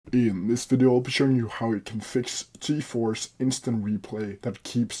In this video I'll be showing you how you can fix GeForce Instant Replay that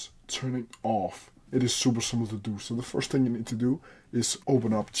keeps turning off. It is super simple to do. So the first thing you need to do is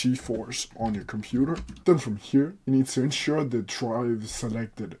open up GeForce on your computer. Then from here you need to ensure the drive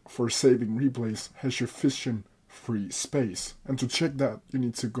selected for saving replays has sufficient free space. And to check that you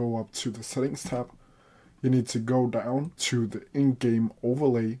need to go up to the settings tab. You need to go down to the in-game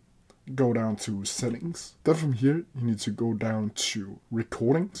overlay. Go down to settings. Then from here you need to go down to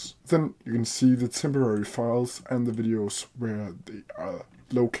recordings. Then you can see the temporary files and the videos where they are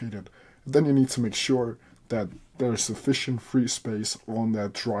located. Then you need to make sure that there's sufficient free space on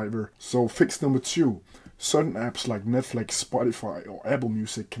that driver. So fix number 2. Certain apps like Netflix, Spotify or Apple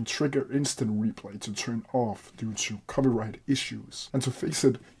Music can trigger instant replay to turn off due to copyright issues. And to fix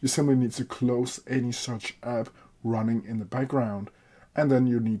it, you simply need to close any such app running in the background. And then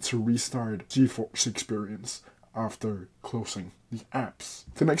you need to restart Geforce Experience after closing the apps.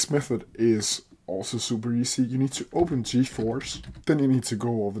 The next method is also super easy. You need to open GeForce, then you need to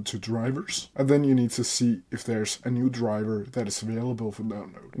go over to drivers, and then you need to see if there's a new driver that is available for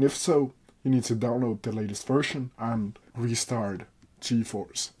download. And if so, you need to download the latest version and restart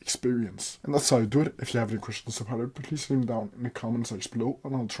Geforce Experience. And that's how you do it. If you have any questions about it, please leave them down in the comment section below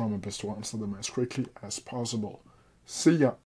and I'll try my best to answer them as quickly as possible. See ya!